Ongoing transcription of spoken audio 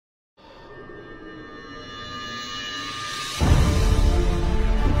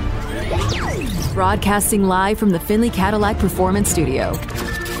Broadcasting live from the Finley Cadillac Performance Studio.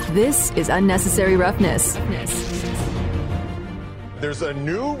 This is Unnecessary Roughness. There's a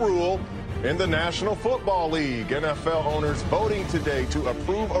new rule in the National Football League. NFL owners voting today to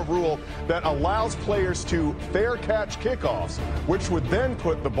approve a rule that allows players to fair catch kickoffs, which would then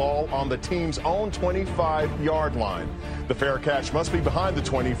put the ball on the team's own 25-yard line. The fair catch must be behind the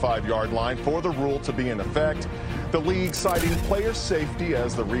 25-yard line for the rule to be in effect. The league citing player safety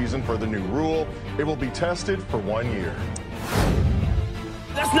as the reason for the new rule. It will be tested for 1 year.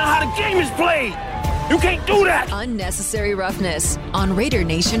 That's not how the game is played. You can't do that. Unnecessary Roughness on Raider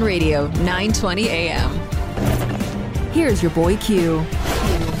Nation Radio, 920 AM. Here's your boy Q.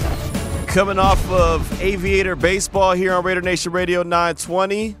 Coming off of Aviator Baseball here on Raider Nation Radio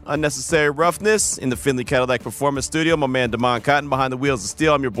 920. Unnecessary Roughness in the Finley Cadillac Performance Studio. My man Damon Cotton behind the wheels of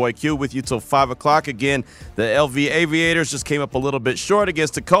steel. I'm your boy Q with you till 5 o'clock. Again, the LV Aviators just came up a little bit short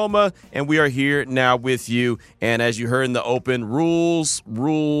against Tacoma, and we are here now with you. And as you heard in the open, rules,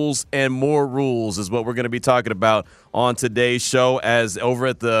 and more rules is what we're going to be talking about on today's show. As over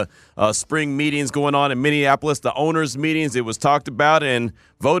at the spring meetings going on in Minneapolis, the owners' meetings, it was talked about and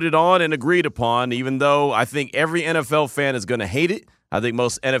voted on and agreed upon, even though I think every NFL fan is going to hate it. I think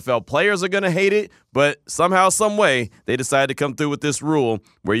most NFL players are going to hate it, but somehow, some way, they decided to come through with this rule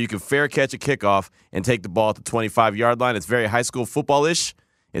where you can fair catch a kickoff and take the ball at the 25-yard line. It's very high school football-ish.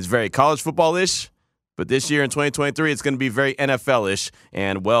 It's very college football-ish. But this year in 2023, it's going to be very NFL-ish.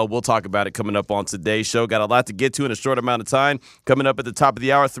 And, well, we'll talk about it coming up on today's show. Got a lot to get to in a short amount of time. Coming up at the top of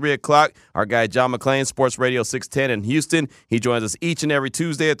the hour, 3 o'clock, our guy John McClain, Sports Radio 610 in Houston. He joins us each and every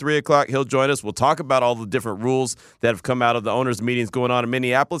Tuesday at 3 o'clock. He'll join us. We'll talk about all the different rules that have come out of the owners' meetings going on in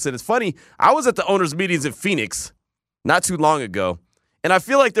Minneapolis. And it's funny, I was at the owners' meetings in Phoenix not too long ago. And I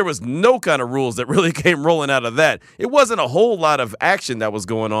feel like there was no kind of rules that really came rolling out of that. It wasn't a whole lot of action that was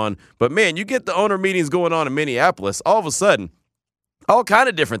going on. But, man, you get the owner meetings going on in Minneapolis, all of a sudden, all kind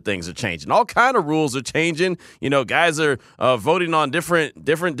of different things are changing. All kind of rules are changing. You know, guys are voting on different,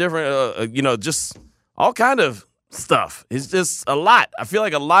 just all kind of stuff. It's just a lot. I feel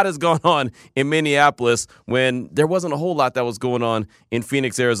like a lot has gone on in Minneapolis when there wasn't a whole lot that was going on in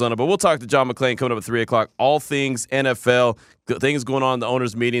Phoenix, Arizona. But we'll talk to John McClain coming up at 3 o'clock. All things NFL, things going on in the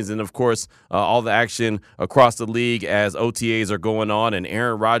owners' meetings, and, of course, all the action across the league as OTAs are going on. And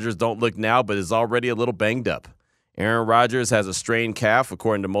Aaron Rodgers, don't look now, but is already a little banged up. Aaron Rodgers has a strained calf,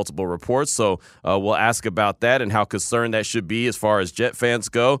 according to multiple reports, so we'll ask about that and how concerned that should be as far as Jet fans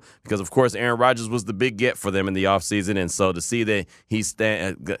go, because, of course, Aaron Rodgers was the big get for them in the offseason, and so to see that he's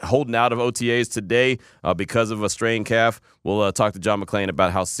holding out of OTAs today because of a strained calf, we'll talk to John McClain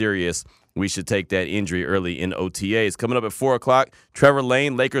about how serious we should take that injury early in OTAs. Coming up at 4 o'clock, Trevor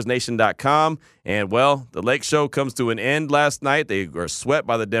Lane, LakersNation.com. And, well, the Lake Show comes to an end last night. They were swept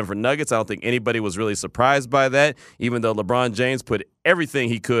by the Denver Nuggets. I don't think anybody was really surprised by that, even though LeBron James put everything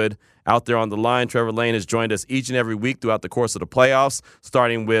he could out there on the line. Trevor Lane has joined us each and every week throughout the course of the playoffs,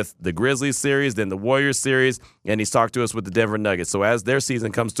 starting with the Grizzlies series, then the Warriors series, and he's talked to us with the Denver Nuggets. So as their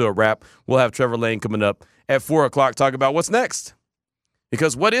season comes to a wrap, we'll have Trevor Lane coming up at 4 o'clock talk about what's next.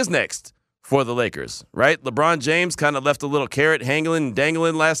 Because what is next for the Lakers, right? LeBron James kind of left a little carrot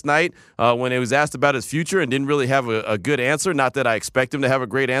dangling last night when he was asked about his future and didn't really have a good answer. Not that I expect him to have a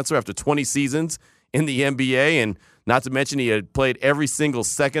great answer after 20 seasons in the NBA, and not to mention he had played every single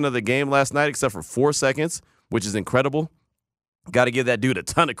second of the game last night except for 4 seconds, which is incredible. Got to give that dude a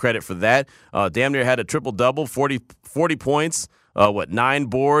ton of credit for that. Damn near had a triple-double, 40 points, 9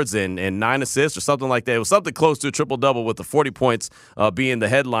 boards and 9 assists or something like that. It was something close to a triple-double with the 40 points being the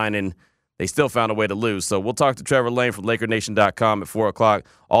headline, and they still found a way to lose. So we'll talk to Trevor Lane from LakerNation.com at 4 o'clock,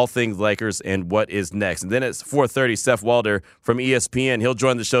 all things Lakers and what is next. And then at 4:30, Seth Walder from ESPN. He'll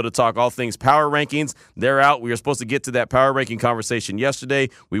join the show to talk all things power rankings. They're out. We were supposed to get to that power ranking conversation yesterday.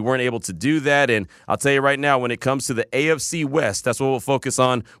 We weren't able to do that. And I'll tell you right now, when it comes to the AFC West, that's what we'll focus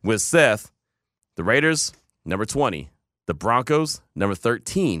on with Seth. The Raiders, number 20. The Broncos, number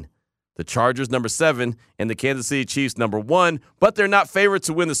 13. The Chargers, number 7, and the Kansas City Chiefs, number 1, but they're not favored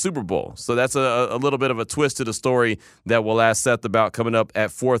to win the Super Bowl. So that's a little bit of a twist to the story that we'll ask Seth about coming up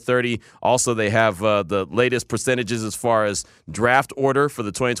at 4:30. Also, they have the latest percentages as far as draft order for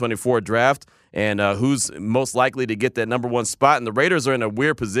the 2024 draft and who's most likely to get that number 1 spot. And the Raiders are in a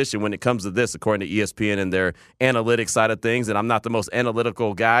weird position when it comes to this, according to ESPN and their analytics side of things. And I'm not the most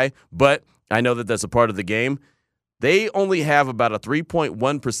analytical guy, but I know that that's a part of the game. They only have about a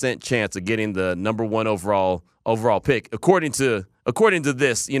 3.1% chance of getting the number 1 overall pick, according to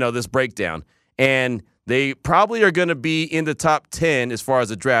this, this breakdown. And they probably are going to be in the top 10 as far as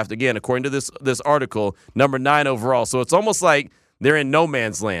the draft. Again, according to this article, number 9 overall. So it's almost like they're in no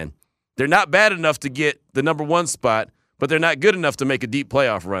man's land. They're not bad enough to get the number 1 spot, but they're not good enough to make a deep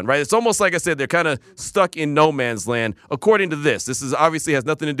playoff run, right? It's almost like I said, they're kind of stuck in no man's land, according to this. This is obviously has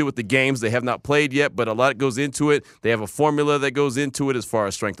nothing to do with the games. They have not played yet, but a lot goes into it. They have a formula that goes into it as far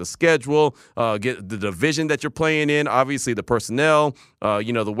as strength of schedule, get the division that you're playing in, obviously the personnel,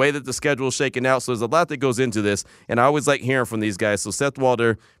 the way that the schedule is shaking out. So there's a lot that goes into this, and I always like hearing from these guys. So Seth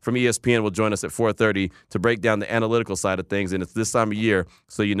Walder from ESPN will join us at 4:30 to break down the analytical side of things, and it's this time of year,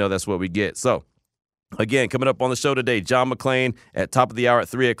 so that's what we get. So, again, coming up on the show today, John McClain at top of the hour at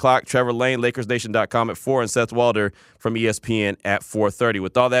 3 o'clock, Trevor Lane, LakersNation.com at 4, and Seth Walder from ESPN at 4:30.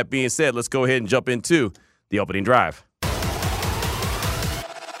 With all that being said, let's go ahead and jump into the opening drive.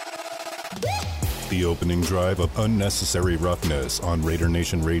 The opening drive of Unnecessary Roughness on Raider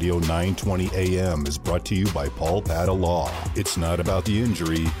Nation Radio 920 AM is brought to you by Paul Pata Law. It's not about the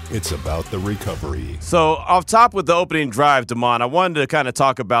injury, it's about the recovery. So off top with the opening drive, Damon, I wanted to kind of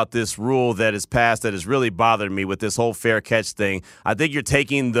talk about this rule that is passed that has really bothered me with this whole fair catch thing. I think you're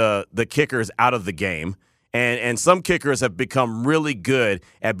taking the kickers out of the game. And some kickers have become really good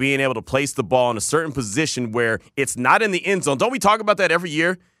at being able to place the ball in a certain position where it's not in the end zone. Don't we talk about that every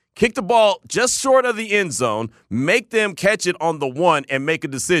year? Kick the ball just short of the end zone, make them catch it on the 1 and make a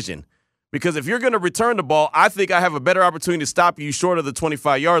decision. Because if you're going to return the ball, I think I have a better opportunity to stop you short of the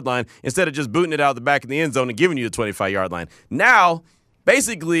 25-yard line instead of just booting it out of the back of the end zone and giving you the 25-yard line. Now,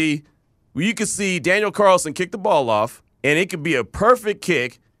 basically, you can see Daniel Carlson kick the ball off, and it could be a perfect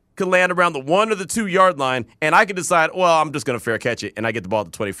kick, could land around the 1 or the 2-yard line, and I can decide, well, I'm just going to fair catch it, and I get the ball at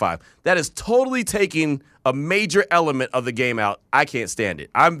the 25. That is totally taking a major element of the game out. I can't stand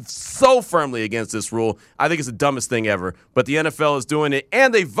it. I'm so firmly against this rule. I think it's the dumbest thing ever. But the NFL is doing it,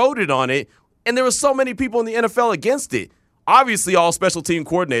 and they voted on it, and there were so many people in the NFL against it. Obviously, all special team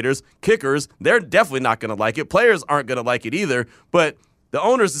coordinators, kickers, they're definitely not going to like it. Players aren't going to like it either. But the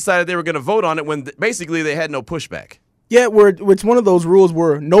owners decided they were going to vote on it when basically they had no pushback. Yeah, it's one of those rules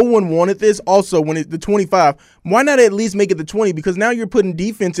where no one wanted this. Also, when it's the 25, why not at least make it the 20? Because now you're putting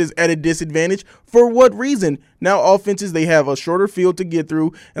defenses at a disadvantage. For what reason? Now offenses, they have a shorter field to get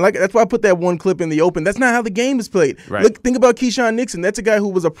through. And that's why I put that one clip in the open. That's not how the game is played. Right. Think about Keyshawn Nixon. That's a guy who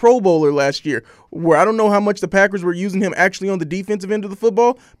was a Pro Bowler last year, where I don't know how much the Packers were using him actually on the defensive end of the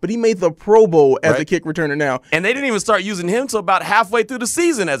football, but he made the Pro Bowl as a kick returner now. And they didn't even start using him until about halfway through the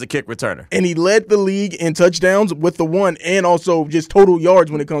season as a kick returner. And he led the league in touchdowns with the 1 and also just total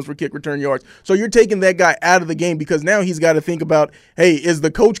yards when it comes for kick return yards. So you're taking that guy out of the game because now he's got to think about, hey, is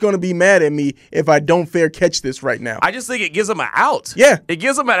the coach going to be mad at me if I don't fair catch this right now? I just think it gives him an out. Yeah. It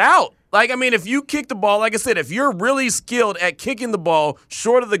gives him an out. If you kick the ball, like I said, if you're really skilled at kicking the ball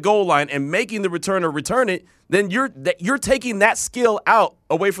short of the goal line and making the returner return it, then you're taking that skill out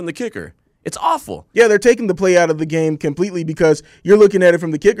away from the kicker. It's awful. Yeah, they're taking the play out of the game completely because you're looking at it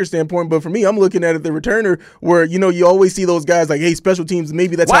from the kicker standpoint. But for me, I'm looking at it the returner where, you always see those guys like, hey, special teams,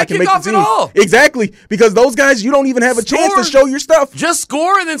 maybe that's how I can make the team. Why kick off at all? Exactly. Because those guys, you don't even have a chance to show your stuff. Just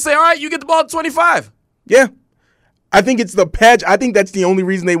score and then say, all right, you get the ball at 25. Yeah. I think it's the I think that's the only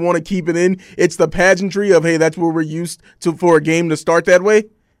reason they want to keep it in. It's the pageantry of, hey, that's where we're used to for a game to start that way.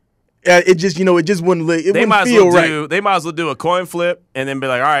 It just wouldn't feel right. They might as well do a coin flip and then be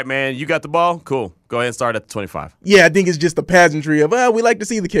like, all right, man, you got the ball? Cool. Go ahead and start at the 25. Yeah, I think it's just the pageantry of, we like to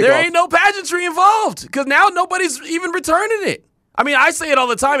see the kickoff. There ain't no pageantry involved because now nobody's even returning it. I say it all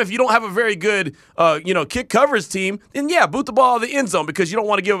the time. If you don't have a very good, kick coverage team, then, yeah, boot the ball out of the end zone because you don't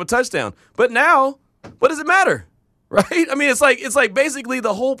want to give up a touchdown. But now, what does it matter? Right? It's like basically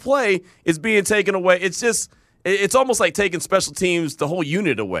the whole play is being taken away. It's almost like taking special teams, the whole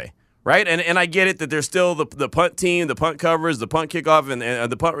unit away. Right? And I get it that there's still the punt team, the punt covers, the punt kickoff,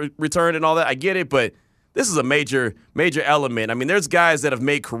 and the punt return and all that. I get it, but this is a major element. There's guys that have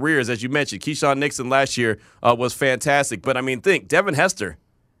made careers, as you mentioned. Keyshawn Nixon last year was fantastic. But, think, Devin Hester.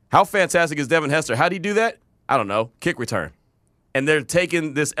 How fantastic is Devin Hester? How do you do that? I don't know. Kick return. And they're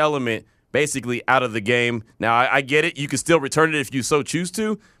taking this element basically out of the game. Now, I get it. You can still return it if you so choose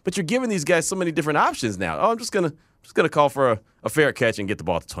to, but you're giving these guys so many different options now. I'm just gonna call for a fair catch and get the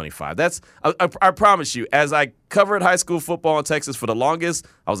ball to 25. I promise you, as I covered high school football in Texas for the longest,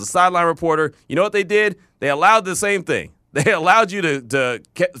 I was a sideline reporter. You know what they did? They allowed the same thing. They allowed you to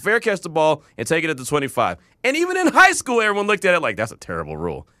fair catch the ball and take it at the 25. And even in high school, everyone looked at it like, that's a terrible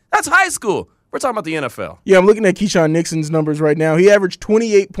rule. That's high school. We're talking about the NFL. Yeah, I'm looking at Keyshawn Nixon's numbers right now. He averaged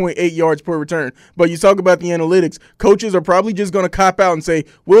 28.8 yards per return. But you talk about the analytics. Coaches are probably just going to cop out and say,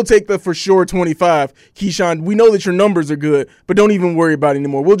 we'll take the for sure 25. Keyshawn, we know that your numbers are good, but don't even worry about it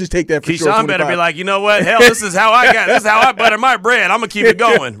anymore. We'll just take that for sure 25. Keyshawn better be like, you know what? Hell, this is how I butter my bread. I'm going to keep it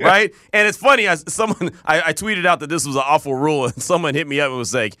going, right? And it's funny. I tweeted out that this was an awful rule, and someone hit me up and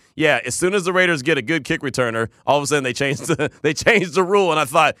was like, yeah, as soon as the Raiders get a good kick returner, all of a sudden they changed the rule. And I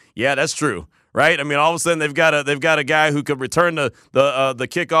thought, yeah, that's true. Right? I mean, all of a sudden they've got a guy who could return the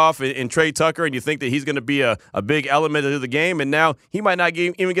kickoff in Trey Tucker, and you think that he's going to be a big element of the game, and now he might not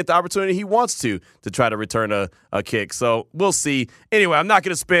even get the opportunity he wants to try to return a kick. So we'll see. Anyway, I'm not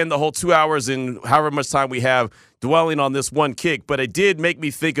going to spend the whole 2 hours and however much time we have dwelling on this one kick, but it did make me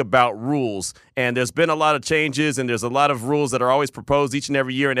think about rules, and there's been a lot of changes, and there's a lot of rules that are always proposed each and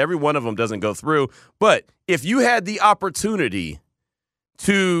every year, and every one of them doesn't go through. But if you had the opportunity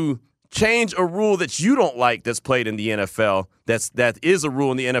to change a rule that you don't like that's played in the NFL, that is a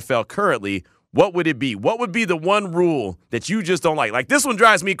rule in the NFL currently, what would it be? What would be the one rule that you just don't like? Like, this one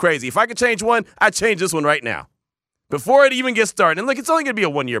drives me crazy. If I could change one, I'd change this one right now. Before it even gets started. And look, it's only going to be a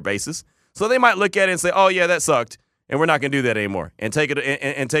one-year basis. So they might look at it and say, oh, yeah, that sucked, and we're not going to do that anymore, and take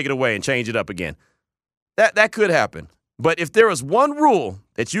it away and change it up again. That could happen. But if there was one rule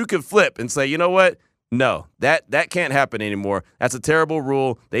that you could flip and say, you know what? No, that can't happen anymore. That's a terrible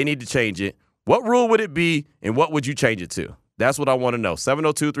rule. They need to change it. What rule would it be, and what would you change it to? That's what I want to know.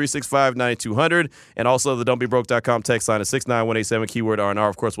 702-365-9200, and also the don'tbebroke.com text line is 69187, keyword R&R.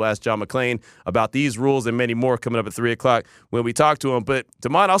 Of course, we'll ask John McClain about these rules and many more coming up at 3 o'clock when we talk to him. But,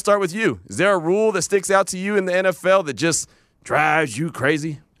 Damon, I'll start with you. Is there a rule that sticks out to you in the NFL that just drives you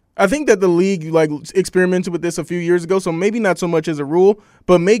crazy? I think that the league experimented with this a few years ago, so maybe not so much as a rule,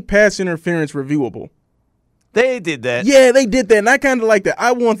 but make pass interference reviewable. They did that. Yeah, they did that, and I kind of like that.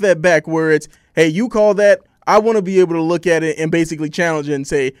 I want that back where it's, hey, you call that. I want to be able to look at it and basically challenge it and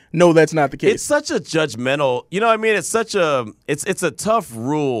say, no, that's not the case. It's such a judgmental, you know what I mean? It's a tough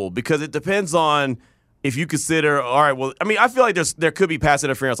rule because it depends on if you consider, all right, well, I mean, I feel like there could be pass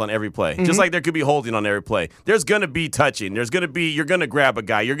interference on every play, just like there could be holding on every play. There's going to be touching. You're going to grab a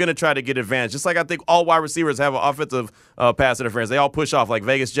guy. You're going to try to get advantage. Just like I think all wide receivers have an offensive pass interference. They all push off. Like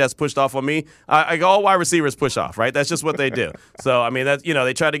Vegas Jets pushed off on me. All wide receivers push off, right? That's just what they do. So, I mean,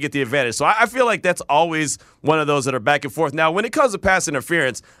 they try to get the advantage. So I feel like that's always one of those that are back and forth. Now, when it comes to pass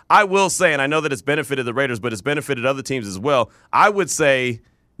interference, I will say, and I know that it's benefited the Raiders, but it's benefited other teams as well, I would say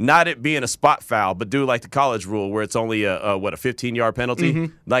not it being a spot foul, but do like the college rule where it's only a 15-yard penalty.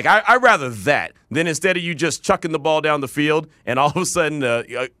 Mm-hmm. Like I'd rather that than instead of you just chucking the ball down the field and all of a sudden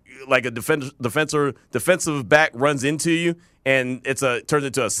like a defensive back runs into you and turns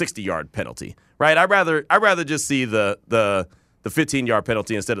into a 60-yard penalty. Right? I'd rather just see the 15-yard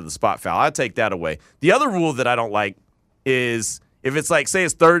penalty instead of the spot foul. I'd take that away. The other rule that I don't like is if it's like, say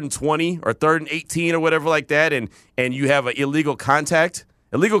it's 3rd and 20 or 3rd and 18 or whatever like that, and you have an illegal contact.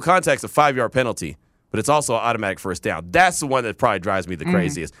 Illegal contact's a 5-yard penalty, but it's also an automatic first down. That's the one that probably drives me the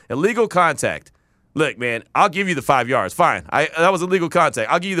craziest. Illegal contact. Look, man, I'll give you the 5 yards. Fine. That was illegal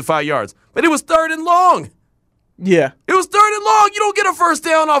contact. I'll give you the 5 yards. But it was 3rd and long. Yeah. It was 3rd and long. You don't get a first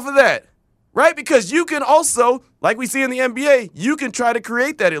down off of that, right? Because you can also, like we see in the NBA, you can try to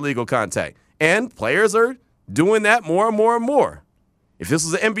create that illegal contact. And players are doing that more and more and more. If this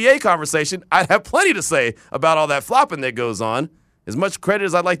was an NBA conversation, I'd have plenty to say about all that flopping that goes on. As much credit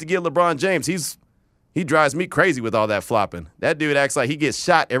as I'd like to give LeBron James, he drives me crazy with all that flopping. That dude acts like he gets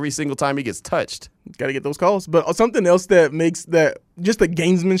shot every single time he gets touched. Got to get those calls. But something else that makes that just the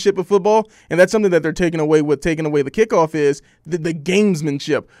gamesmanship of football, and that's something that they're taking away the kickoff is the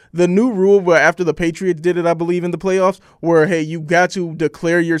gamesmanship. The new rule where after the Patriots did it, I believe, in the playoffs, where, hey, you got to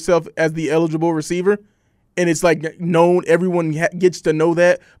declare yourself as the eligible receiver, and it's like known, everyone gets to know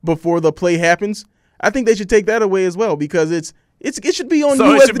that before the play happens. I think they should take that away as well because it should be on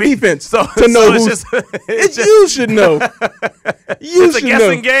you as the defense to know who. You should know. It's a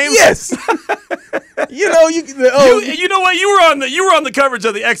guessing game. Yes. You know what? You were on the coverage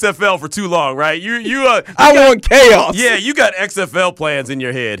of the XFL for too long, right? I want chaos. Yeah, you got XFL plans in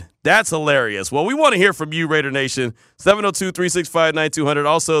your head. That's hilarious. Well, we want to hear from you, Raider Nation. 702-365-9200.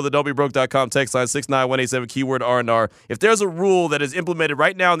 Also, the don'tbebroke.com text line 69187, keyword R&R. If there's a rule that is implemented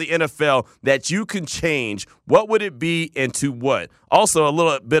right now in the NFL that you can change, what would it be and to what? Also, a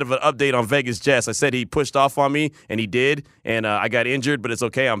little bit of an update on Vegas Jets. I said he pushed off on me, and he did, and I got injured, but it's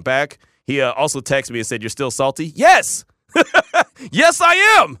okay. I'm back. He also texted me and said, "You're still salty?" Yes. Yes, I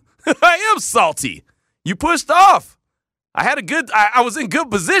am. I am salty. You pushed off. I was in good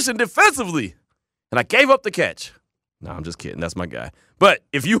position defensively, and I gave up the catch. No, I'm just kidding. That's my guy. But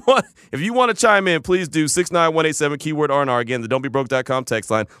if you want to chime in, please do 69187 keyword R&R. Again, the don'tbebroke.com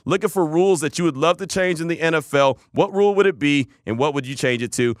text line. Looking for rules that you would love to change in the NFL. What rule would it be, and what would you change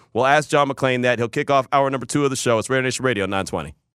it to? We'll ask John McClain that. He'll kick off hour number 2 of the show. It's Raider Nation Radio 920.